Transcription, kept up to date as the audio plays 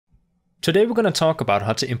Today we're going to talk about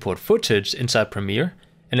how to import footage inside Premiere,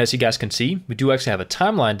 and as you guys can see, we do actually have a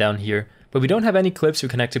timeline down here, but we don't have any clips we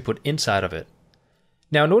can actually put inside of it.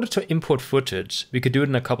 Now in order to import footage, we could do it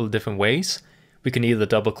in a couple of different ways. We can either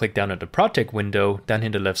double click down at the project window down here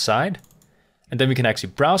on the left side, and then we can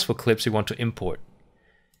actually browse for clips we want to import.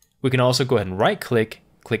 We can also go ahead and right click,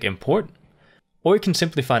 click import, or you can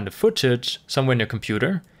simply find the footage somewhere in your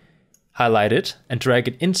computer, highlight it, and drag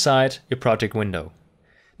it inside your project window.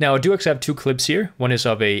 Now I do actually have two clips here. One is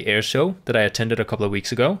of a air show that I attended a couple of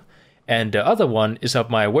weeks ago, and the other one is of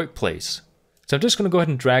my workplace. So I'm just going to go ahead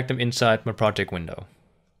and drag them inside my project window.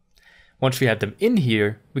 Once we have them in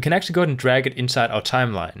here, we can actually go ahead and drag it inside our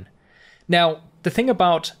timeline. Now, the thing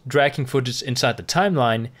about dragging footage inside the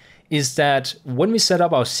timeline is that when we set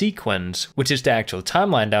up our sequence, which is the actual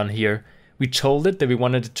timeline down here, we told it that we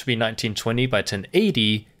wanted it to be 1920 by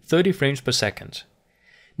 1080, 30 frames per second.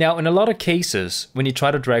 Now, in a lot of cases, when you try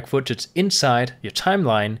to drag footage inside your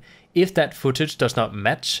timeline, if that footage does not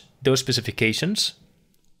match those specifications,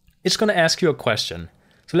 it's going to ask you a question.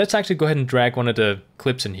 So let's actually go ahead and drag one of the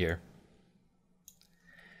clips in here.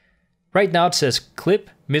 Right now it says clip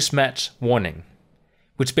mismatch warning,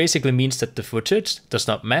 which basically means that the footage does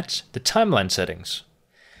not match the timeline settings.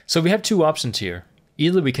 So we have two options here.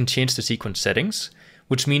 Either we can change the sequence settings,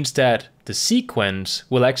 which means that the sequence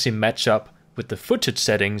will actually match up with the footage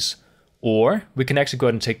settings, or we can actually go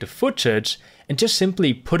ahead and take the footage and just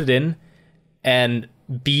simply put it in and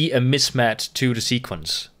be a mismatch to the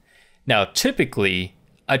sequence. Now, typically,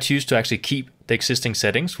 I choose to actually keep the existing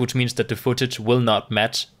settings, which means that the footage will not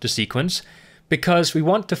match the sequence, because we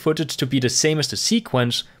want the footage to be the same as the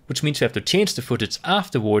sequence, which means we have to change the footage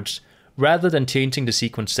afterwards rather than changing the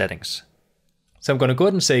sequence settings. So I'm going to go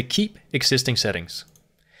ahead and say keep existing settings.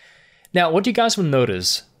 Now, what you guys will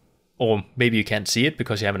notice, or maybe you can't see it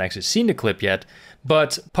because you haven't actually seen the clip yet,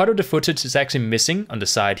 but part of the footage is actually missing on the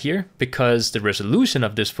side here because the resolution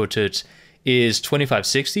of this footage is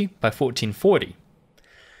 2560 by 1440.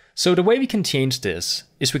 So the way we can change this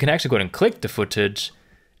is we can actually go ahead and click the footage,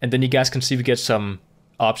 and then you guys can see we get some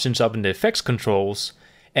options up in the effects controls,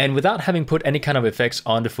 and without having put any kind of effects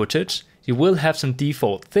on the footage, you will have some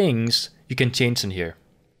default things you can change in here.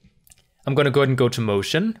 I'm going to go ahead and go to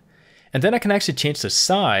motion, and then I can actually change the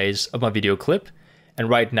size of my video clip. And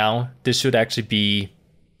right now, this should actually be,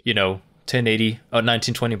 1080 or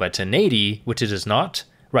 1920 by 1080, which it is not.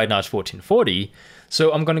 Right now it's 1440.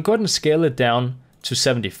 So I'm going to go ahead and scale it down to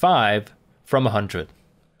 75 from 100,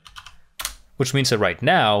 which means that right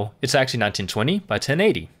now it's actually 1920 by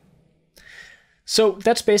 1080. So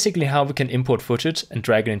that's basically how we can import footage and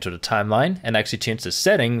drag it into the timeline and actually change the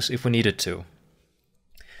settings if we needed to.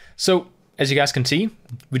 So as you guys can see,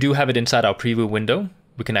 we do have it inside our preview window.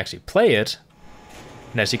 We can actually play it.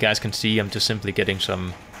 And as you guys can see, I'm just simply getting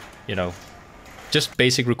some, just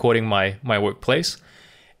basic recording my workplace.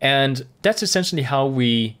 And that's essentially how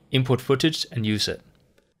we import footage and use it.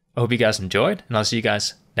 I hope you guys enjoyed, and I'll see you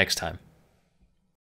guys next time.